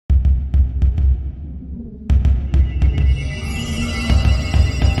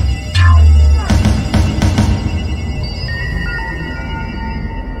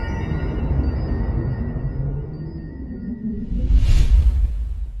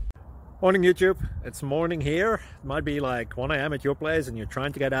Morning YouTube, it's morning here. It might be like 1 a.m. at your place and you're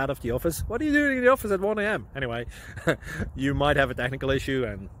trying to get out of the office. What are you doing in the office at 1 a.m? Anyway, you might have a technical issue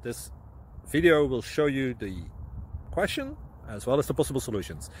and this video will show you the question as well as the possible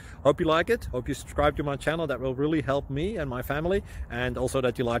solutions. Hope you like it, hope you subscribe to my channel. That will really help me and my family, and also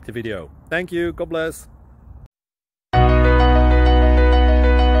that you like the video. Thank you, God bless.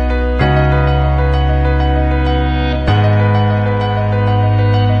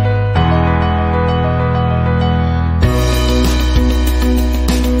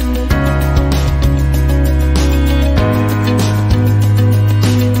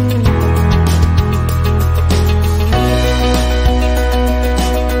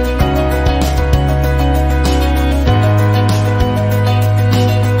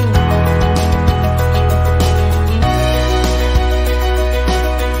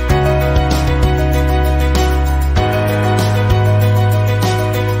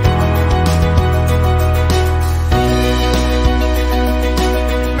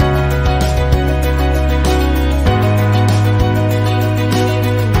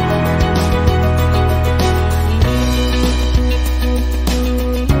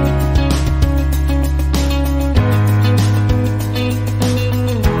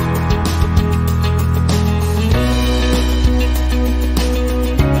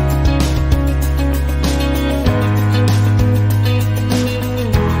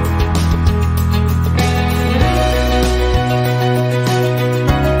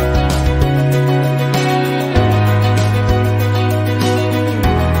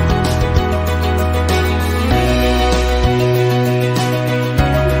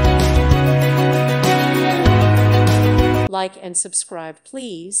 Like and subscribe,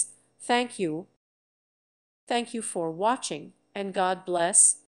 please. Thank you. Thank you for watching, and God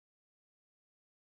bless.